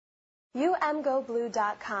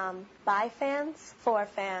UMGoBlue.com. By fans, for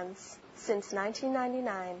fans. Since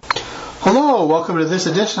 1999. Hello, welcome to this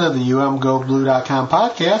edition of the UMGoBlue.com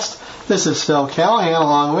podcast. This is Phil Callahan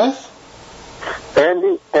along with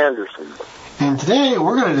Andy Anderson. And today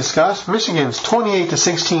we're going to discuss Michigan's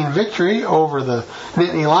 28-16 victory over the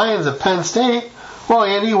Nittany Lions of Penn State. Well,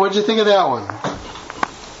 Andy, what did you think of that one?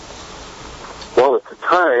 Well, at the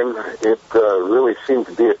time, it really seemed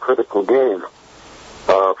to be a critical game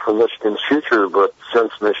for Michigan's future, but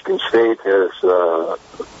since Michigan State has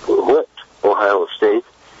whipped Ohio State,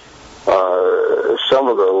 some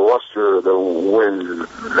of the luster, the wind,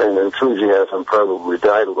 and enthusiasm probably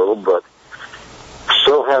died a little, but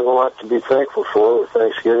still have a lot to be thankful for with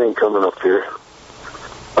Thanksgiving coming up here.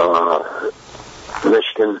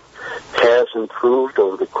 Michigan has improved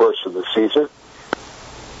over the course of the season.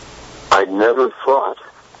 I never thought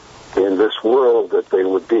in this world that they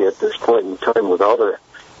would be at this point in time without a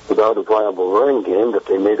viable running game, but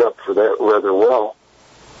they made up for that rather well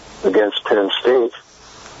against Penn State.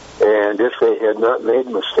 And if they had not made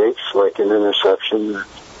mistakes like an interception,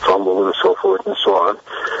 fumble, and so forth and so on,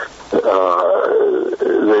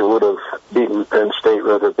 they would have beaten Penn State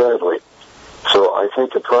rather badly. So I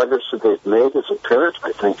think the progress that they've made is apparent.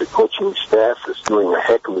 I think the coaching staff is doing a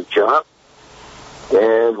heck of a job.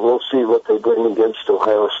 And we'll see what they bring against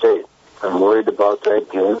Ohio State. I'm worried about that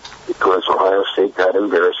game because Ohio State got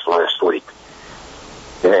embarrassed last week.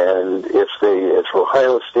 And if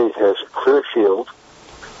Ohio State has a clear field,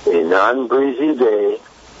 a non-breezy day,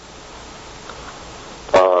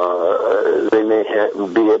 they may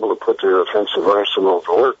be able to put their offensive arsenal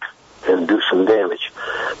to work and do some damage.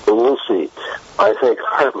 But we'll see. I think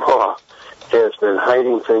Harbaugh has been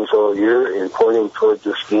hiding things all year and pointing toward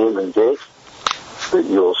this game and date. That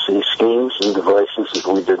you'll see schemes and devices that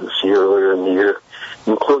we didn't see earlier in the year,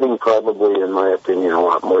 including probably, in my opinion, a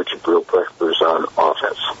lot more Jabril Peppers on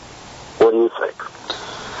offense. What do you think?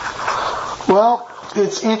 Well,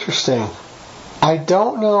 it's interesting. I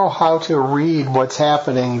don't know how to read what's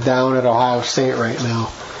happening down at Ohio State right now.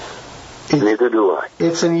 Neither do I.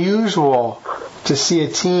 It's unusual to see a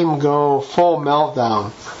team go full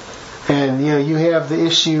meltdown. And you have the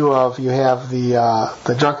issue of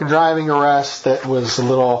the drunken driving arrest that was a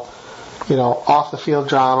little off the field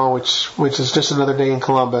drama, which is just another day in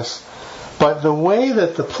Columbus. But the way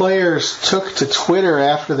that the players took to Twitter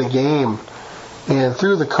after the game and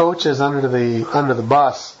threw the coaches under the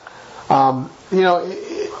bus,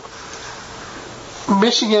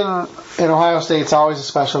 Michigan and Ohio State's always a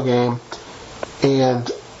special game,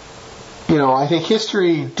 and I think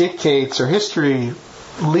history dictates, or history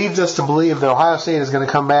leads us to believe that Ohio State is going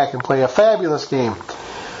to come back and play a fabulous game.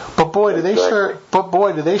 But boy, do they sure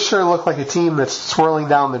look like a team that's swirling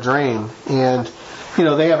down the drain. And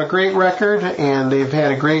they have a great record and they've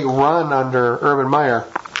had a great run under Urban Meyer.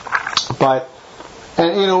 But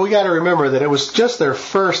we got to remember that it was just their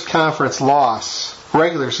first conference loss,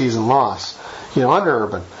 regular season loss, under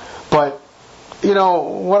Urban. But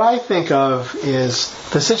what I think of is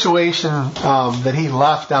the situation that he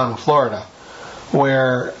left down in Florida,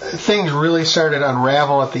 where things really started to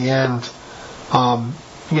unravel at the end.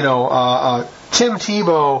 Tim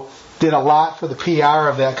Tebow did a lot for the PR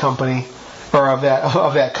of that company, or of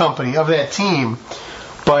that team.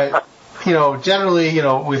 But generally,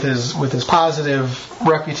 with his positive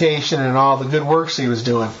reputation and all the good works he was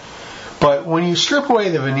doing. But when you strip away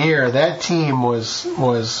the veneer, that team was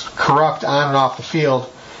corrupt on and off the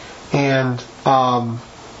field, and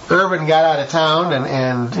Urban got out of town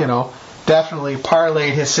and definitely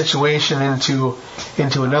parlayed his situation into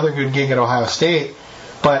another good gig at Ohio State.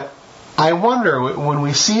 But I wonder, when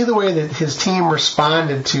we see the way that his team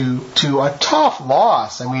responded to a tough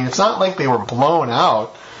loss, I mean, it's not like they were blown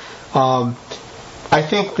out. I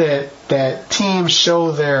think that teams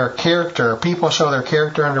show their character, people show their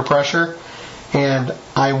character under pressure, and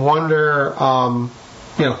I wonder,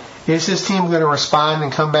 is his team going to respond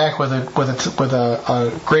and come back with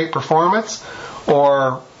a great performance,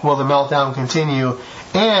 or will the meltdown continue?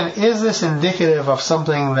 And is this indicative of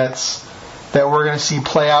something that we're going to see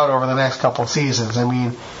play out over the next couple of seasons? I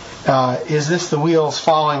mean, is this the wheels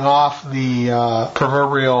falling off the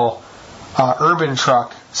proverbial Urban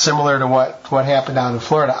truck, similar to what happened down in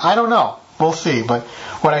Florida? I don't know. We'll see. But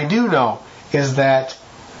what I do know is that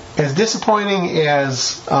as disappointing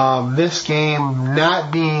as this game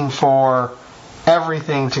not being for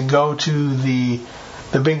everything to go to the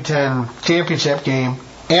Big Ten championship game,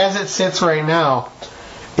 as it sits right now,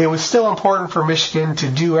 it was still important for Michigan to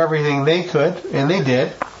do everything they could, and they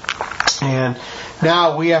did. And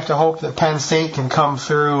now we have to hope that Penn State can come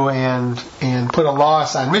through and put a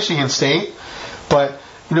loss on Michigan State. But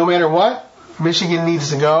no matter what, Michigan needs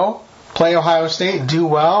to go, play Ohio State, do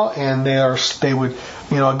well, and they would,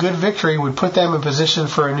 a good victory would put them in position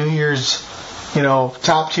for a New Year's,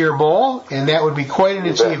 top tier bowl, and that would be quite an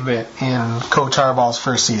achievement in Coach Harbaugh's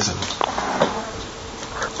first season.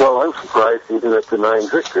 Well, I'm surprised even at the 9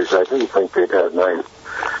 victories. I didn't think they'd have 9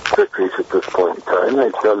 victories at this point in time.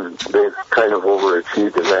 They've kind of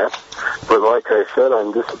overachieved in that. But like I said,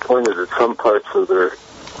 I'm disappointed that some parts of their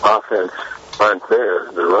offense aren't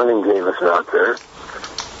there. The running game is not there.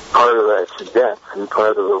 Part of that's depth, and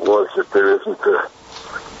part of it was that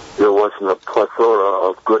there wasn't a plethora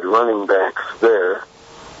of good running backs there.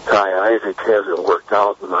 Ty Isaac hasn't worked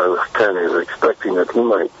out, and I was kind of expecting that he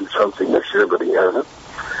might do something this year, but he hasn't.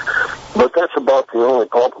 But that's about the only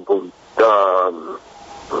palpable thing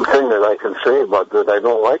that I can say about that I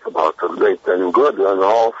don't like about them. They've been good on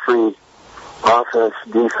all 3, offense,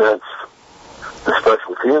 defense, the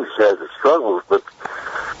special teams has struggled, but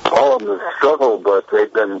all of them have struggled, but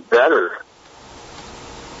they've been better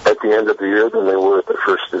at the end of the year than they were at the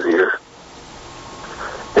first of the year.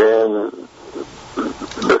 And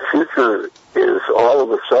the future is all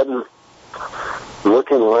of a sudden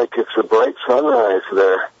looking like it's a bright sunrise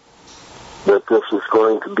there, that this is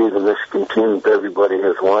going to be the Michigan team that everybody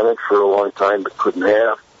has wanted for a long time but couldn't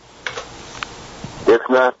have. If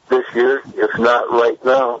not this year, if not right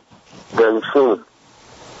now, then soon.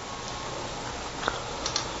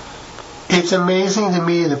 It's amazing to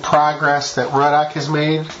me the progress that Rudock has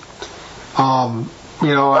made.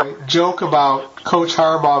 I joke about Coach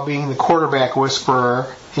Harbaugh being the quarterback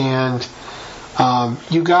whisperer, and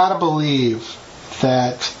you got to believe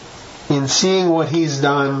that in seeing what he's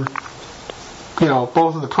done,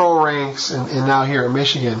 both in the pro ranks and now here at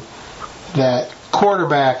Michigan, that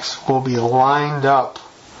quarterbacks will be lined up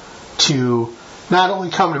to not only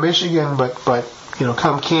come to Michigan, but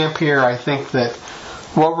come camp here. I think that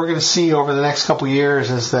what we're going to see over the next couple of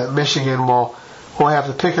years is that Michigan will have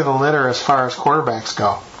the pick of the litter as far as quarterbacks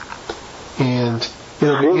go. And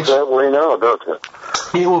seems that way now, doesn't it?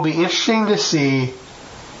 It will be interesting to see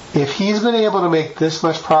if he's been able to make this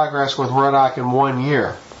much progress with Rudock in 1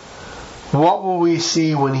 year. What will we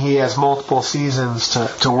see when he has multiple seasons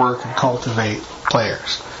to work and cultivate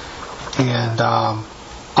players? And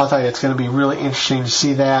I'll tell you, it's going to be really interesting to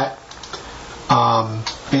see that.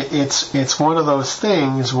 It's one of those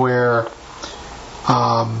things where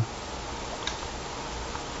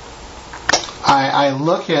I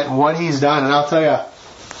look at what he's done, and I'll tell you,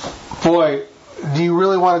 boy, do you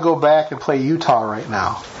really want to go back and play Utah right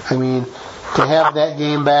now? I mean, to have that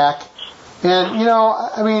game back. And,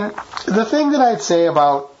 the thing that I'd say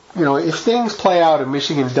about, if things play out and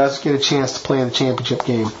Michigan does get a chance to play in the championship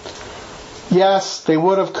game, yes, they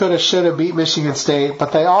would have, could have, should have beat Michigan State,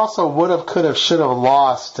 but they also would have, could have, should have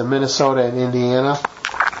lost to Minnesota and Indiana.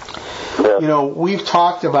 Yeah. We've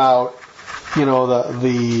talked about,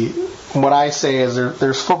 what I say is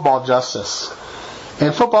there's football justice.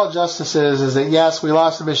 And football justice is that, yes, we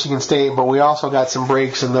lost to Michigan State, but we also got some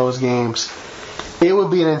breaks in those games. It would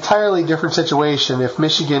be an entirely different situation if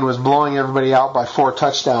Michigan was blowing everybody out by 4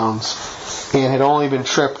 touchdowns and had only been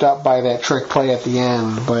tripped up by that trick play at the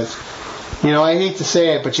end. But, I hate to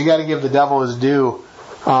say it, but you got to give the devil his due.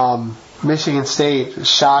 Michigan State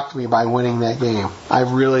shocked me by winning that game. I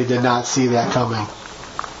really did not see that coming.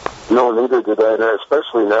 No, neither did I,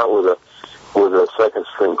 especially not with a second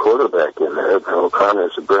string quarterback in there.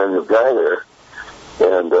 O'Connor's a brand new guy there.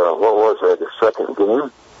 And what was that, his second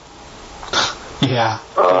game? Yeah.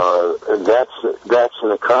 And that's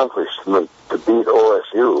an accomplishment to beat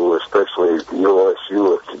OSU, especially the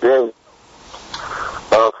OSU of today,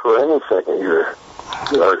 for any second year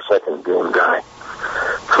or second game guy.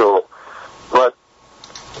 So, but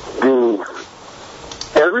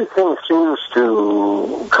everything seems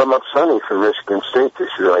to come up sunny for Michigan State this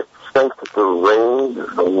year. I think that the rain,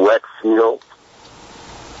 the wet field,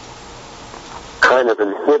 kind of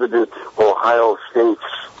inhibited Ohio State's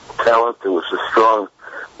talent. There was a strong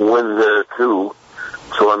wind there too.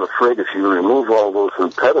 So I'm afraid if you remove all those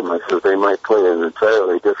impediments, that they might play an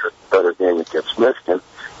entirely different, better game against Michigan.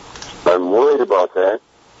 I'm worried about that.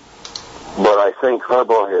 But I think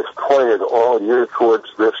Harbaugh has pointed all year towards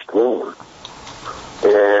this game.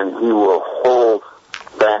 And he will hold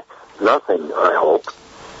back nothing, I hope.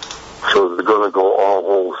 So they're going to go all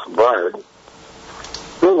holes barred.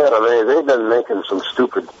 They've been making some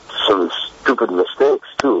stupid mistakes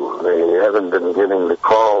too. They haven't been getting the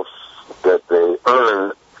calls that they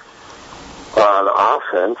earn on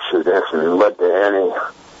offense. It hasn't led to any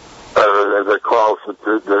the calls that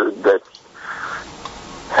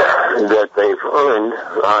they've earned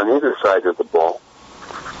on either side of the ball.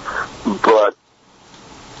 But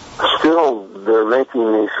still, they're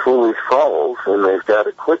making these foolish fouls, and they've got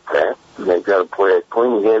to quit that. They've got to play a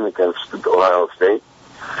clean game against Ohio State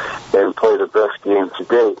and play the best game to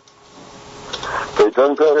date. They've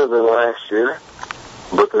done better than last year,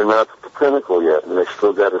 but they're not at the pinnacle yet, and they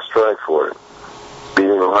still got to strive for it.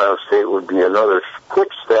 Beating Ohio State would be another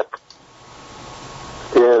quick step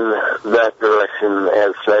in that direction,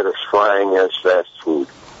 as satisfying as fast food.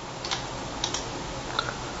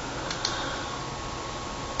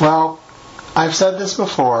 Well, I've said this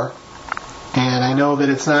before, and I know that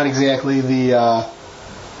it's not exactly the,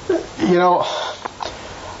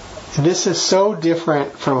 this is so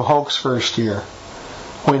different from Hoke's first year,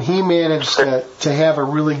 when he managed to have a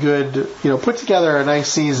really good, put together a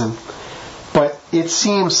nice season, but it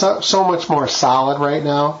seems so much more solid right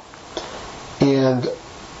now, and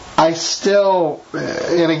I still,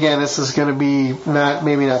 and again, this is going to be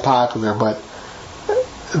maybe not popular, but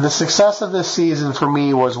the success of this season for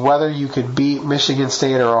me was whether you could beat Michigan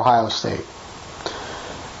State or Ohio State.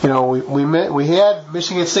 We had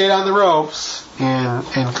Michigan State on the ropes and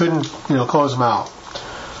couldn't close them out.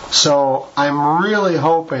 So I'm really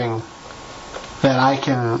hoping that I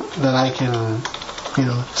can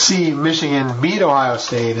see Michigan beat Ohio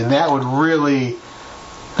State, and that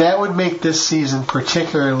would make this season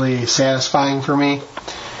particularly satisfying for me.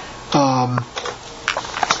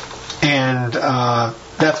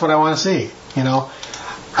 That's what I want to see, Well,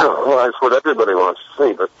 that's what everybody wants to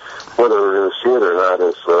see, but whether we're going to see it or not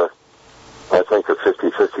is, I think, a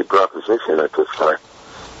 50-50 proposition at this time.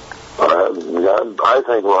 I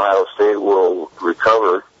think Ohio State will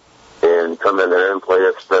recover and come in there and play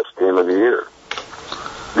its best game of the year,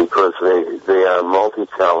 because they are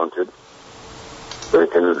multi-talented. They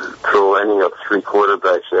can throw any of three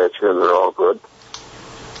quarterbacks at you, and they're all good.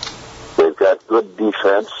 They've got good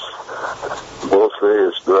defense. Bolsway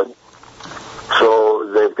is good. So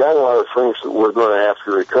they've got a lot of things that we're going to have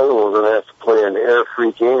to recover. We're going to have to play an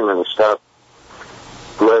air-free game and stop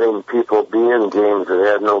letting people be in games that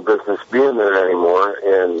had no business being there anymore.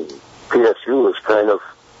 And PSU is kind of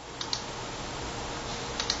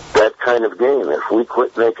that kind of game. If we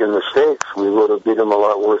quit making mistakes, we would have beat them a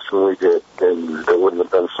lot worse than we did, and there wouldn't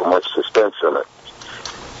have been so much suspense in it.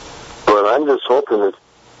 But I'm just hoping that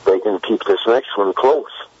they can keep this next one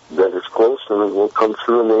close, that it's close and it will come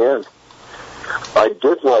through in the end. I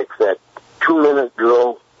did like that 2-minute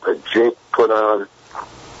drill that Jake put on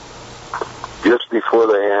just before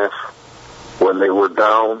the half when they were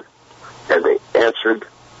down and they answered.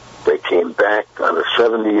 They came back on a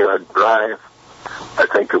 70-yard drive. I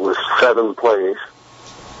think it was 7 plays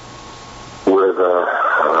with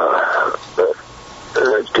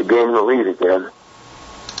to gain the lead again.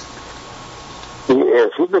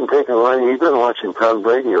 As he's been taking line, he's been watching Tom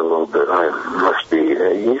Brady a little bit.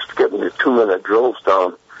 He's getting the 2-minute drills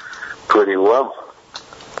down pretty well.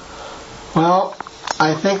 Well,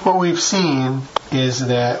 I think what we've seen is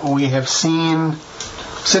that we have seen a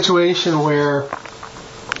situation where,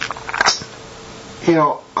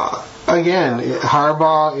 again,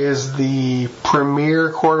 Harbaugh is the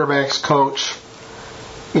premier quarterbacks coach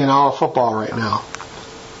in all of football right now.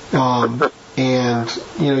 And,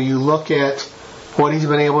 you look at what he's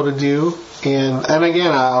been able to do, and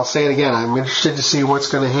again, I'll say it again, I'm interested to see what's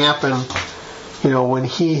going to happen, when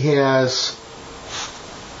he has,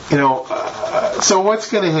 so what's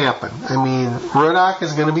going to happen? I mean, Rudock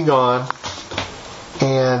is going to be gone,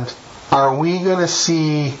 and are we going to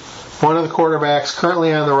see one of the quarterbacks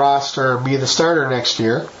currently on the roster be the starter next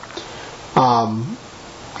year?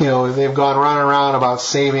 They've gone round and round about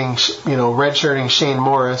saving, redshirting Shane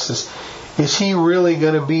Morris. Is he really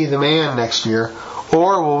going to be the man next year,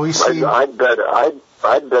 or will we see? I'd bet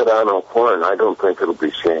on O'Korn. I don't think it'll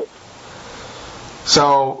be Shane.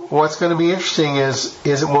 So what's going to be interesting is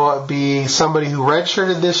will it be somebody who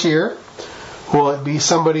redshirted this year? Will it be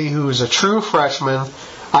somebody who's a true freshman?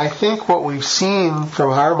 I think what we've seen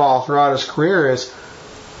from Harbaugh throughout his career is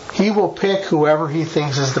he will pick whoever he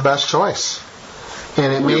thinks is the best choice.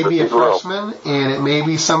 And it may be a freshman, and it may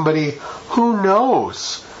be somebody who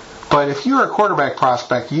knows. But if you're a quarterback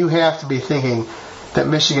prospect, you have to be thinking that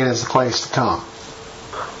Michigan is the place to come.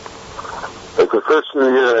 At the first of the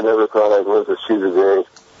year, I never thought I'd live to see the day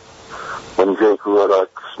when Jake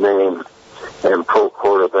Rudock's name and pro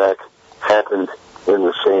quarterback happened in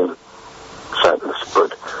the same sentence.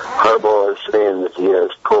 But Harbaugh is saying that he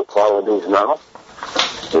has pro qualities now.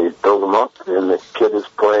 They build him up, and the kid is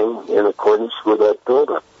playing in accordance with that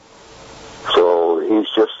build-up. So he's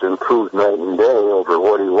just improved night and day over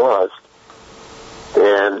what he was.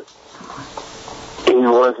 And he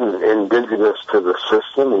wasn't indigenous to the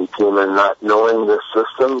system. He came in not knowing the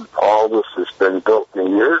system. All this has been built in a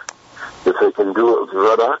year. do it with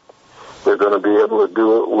Ruddock. They're going to be able to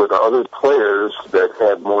do it with other players that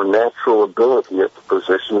have more natural ability at the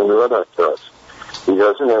position than Ruddock does. He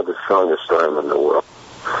doesn't have the strongest arm in the world.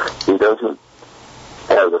 He doesn't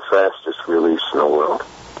have the fastest release in the world.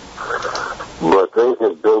 But they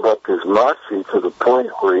have built up his moxie to the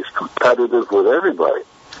point where he's competitive with everybody.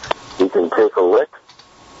 He can take a lick.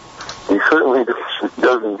 He certainly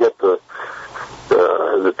doesn't get the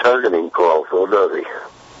targeting calls, though, does he?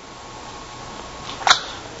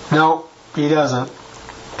 No, he doesn't.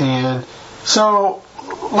 And so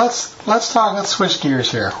let's switch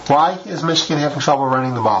gears here. Why is Michigan having trouble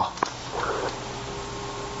running the ball?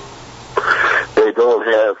 They don't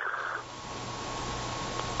have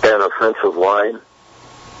an offensive line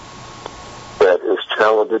that is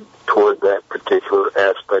talented toward that particular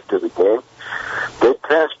aspect of the game. They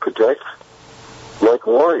pass protect like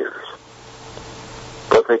warriors,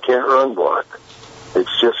 but they can't run block.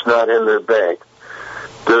 It's just not in their bag.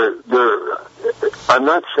 I'm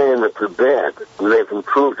not saying that they're bad. They've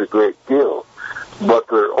improved a great deal, but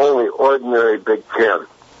they're only ordinary Big Ten.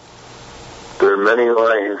 There are many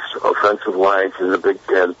lines, offensive lines in the Big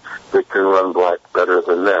Ten that can run block better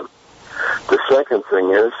than them. The second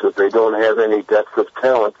thing is that they don't have any depth of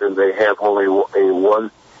talent, and they have only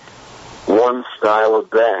one style of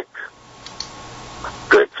back.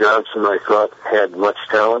 Greg Johnson, I thought, had much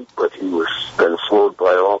talent, but he was been slowed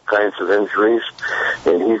by all kinds of injuries,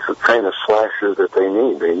 and he's the kind of slasher that they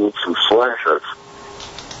need. They need some slashers.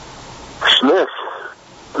 Smith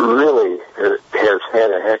really has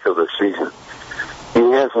had a heck of a season.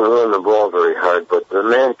 He hasn't run the ball very hard, but the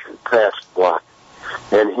man can pass block,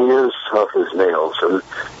 and he is tough as nails, and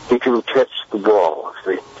he can catch the ball.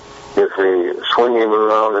 If they swing him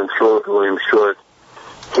around and throw it to him short,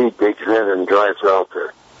 he digs in and drives out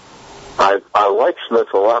there. I like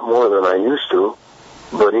Smith a lot more than I used to,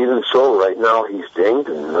 but even so, right now he's dinged,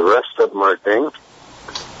 and the rest of them are dinged.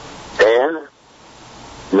 And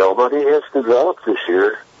nobody has developed this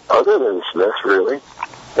year, other than Smith, really,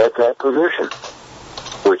 at that position,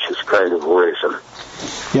 which is kind of worrisome.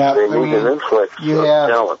 Yeah, they need an influx of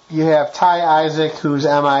talent. You have Ty Isaac, who's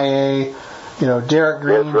MIA, Derek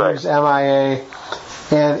Green, who's MIA,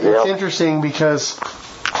 and it's interesting because,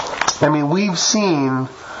 we've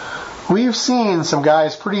seen some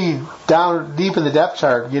guys pretty down deep in the depth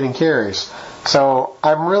chart getting carries. So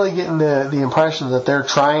I'm really getting the impression that they're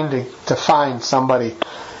trying to find somebody.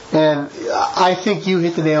 And I think you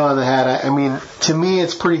hit the nail on the head. To me,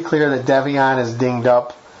 it's pretty clear that Devion is dinged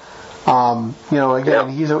up.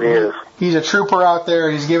 He's a trooper out there.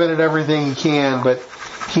 He's giving it everything he can, but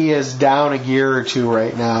he is down a gear or two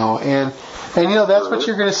right now. And that's what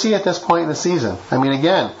you're going to see at this point in the season.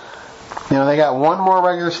 They got one more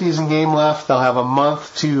regular season game left. They'll have a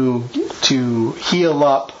month to heal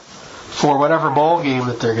up for whatever bowl game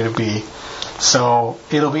that they're going to be. So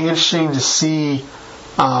it'll be interesting to see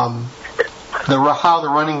how the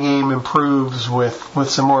running game improves with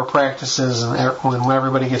some more practices and when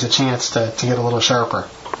everybody gets a chance to get a little sharper.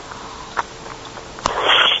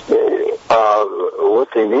 What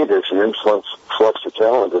they need is an influx of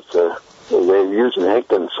talent. They're using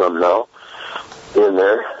Hickman some now in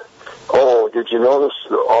there. Oh, did you notice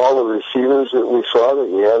all the receivers that we saw that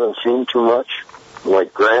you haven't seen too much?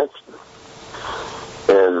 Like Grant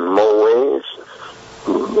and Mo Ways.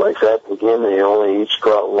 Like that again, they only each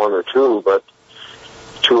caught one or two, but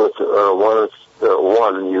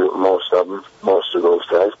most of those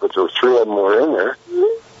guys, but there were three of them were in there.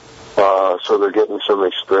 So they're getting some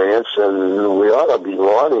experience, and we ought to be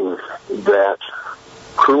lauding that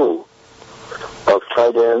crew of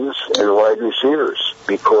tight ends and wide receivers,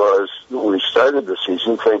 because we started the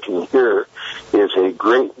season thinking here is a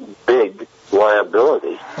great big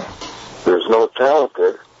liability. There's no talent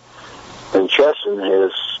there. And Chesson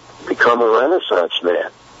has become a renaissance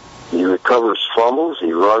man. He recovers fumbles.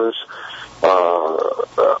 He runs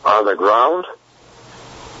on the ground.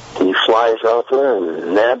 He flies out there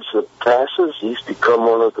and nabs the passes. He's become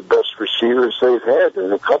one of the best receivers they've had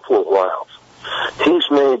in a couple of whiles. He's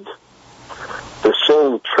made the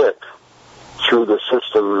same trip through the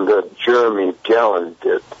system that Jeremy Gallen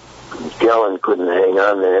did. Gallen couldn't hang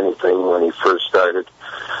on to anything when he first started.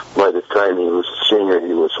 By the time he was a senior,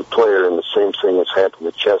 he was a player, and the same thing has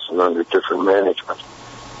happened to Chesson under different management.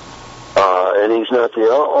 And he's not the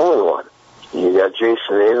only one. You got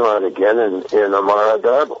Jason Avon again and Amara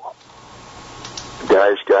Darbo. The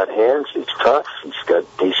guy's got hands, he's tough, he's got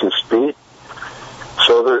decent speed.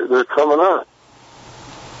 So they're coming on.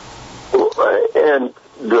 And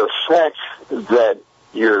the fact that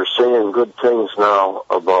you're saying good things now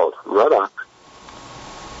about Ruddock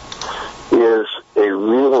is a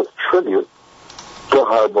real tribute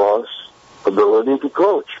Harbaugh's ability to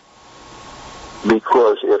coach.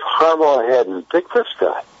 Because if Harbaugh hadn't picked this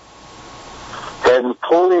guy, hadn't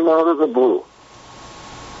pulled him out of the blue,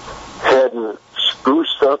 hadn't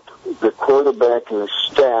spruced up the quarterbacking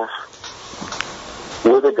staff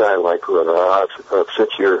with a guy like Renard, a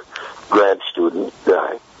fifth-year grad student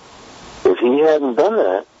guy, if he hadn't done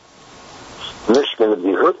that, Michigan would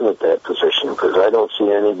be hurting at that position, because I don't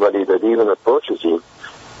see anybody that even approaches him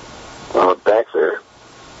back there.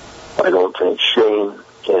 I don't think Shane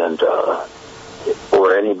and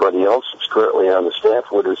or anybody else that's currently on the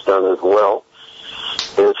staff would have done as well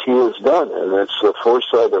as he has done. And it's the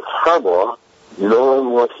foresight of Harbaugh, knowing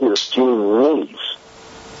what his team needs,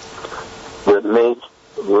 that made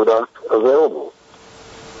Rudock available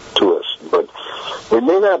to us. But we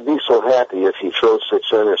may not be so happy if he throws 6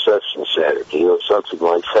 interceptions Saturday or something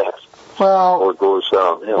like that. Well, or goes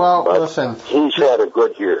downhill. Well, but listen. He's had a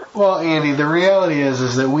good year. Well, Andy, the reality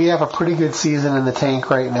is that we have a pretty good season in the tank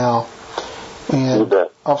right now. And,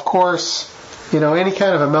 of course, any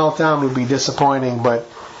kind of a meltdown would be disappointing, but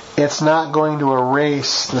it's not going to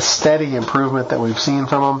erase the steady improvement that we've seen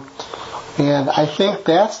from him. And I think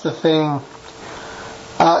that's the thing.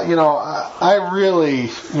 I really,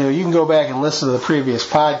 you can go back and listen to the previous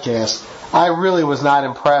podcast. I really was not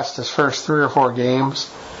impressed his first 3 or 4 games.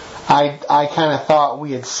 I kind of thought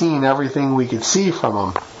we had seen everything we could see from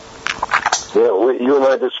him. Yeah, you and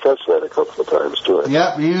I discussed that a couple of times, too.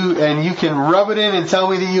 Yep, you can rub it in and tell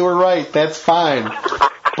me that you were right. That's fine.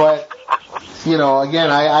 But,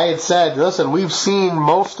 again, I had said, listen, we've seen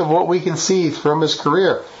most of what we can see from his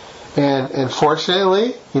career. And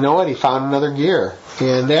fortunately, you know what? He found another gear.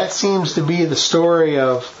 And that seems to be the story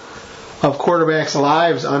of quarterbacks'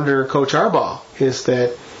 lives under Coach Harbaugh, is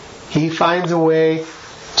that he finds a way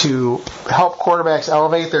to help quarterbacks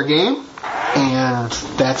elevate their game, and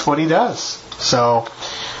that's what he does. So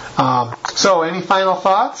any final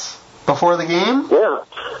thoughts before the game? Yeah,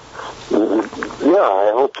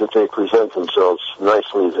 I hope that they present themselves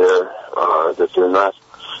nicely there, that they're not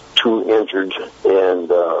too injured and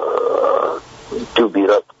too beat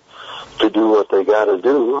up to do what they got to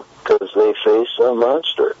do, because they face a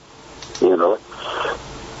monster.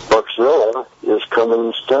 Bucksville is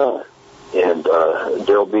coming to town, and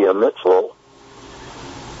there'll be a mitzvah.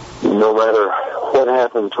 No matter what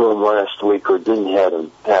happened to him last week or didn't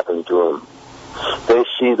happen to him, they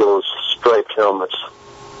see those striped helmets,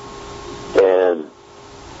 and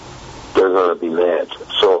they're going to be mad.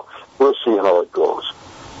 So we'll see how it goes.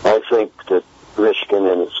 I think that Michigan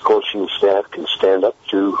and its coaching staff can stand up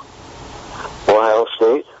to Ohio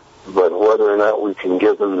State, but whether or not we can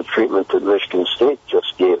give them the treatment that Michigan State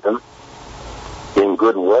just gave them in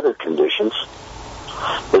good weather conditions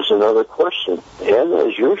is another question. And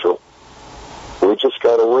as usual, we just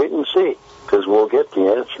got to wait and see, because we'll get the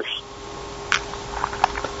answers.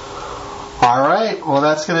 All right. Well,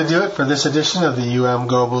 that's going to do it for this edition of the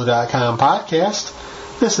UMGoBlue.com podcast.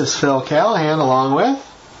 This is Phil Callahan along with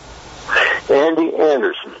Andy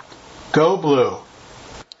Anderson. Go Blue.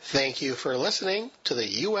 Thank you for listening to the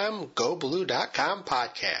UMGoBlue.com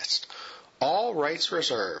podcast. All rights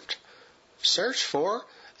reserved. Search for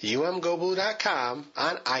UMGoBlue.com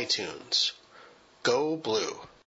on iTunes. Go Blue.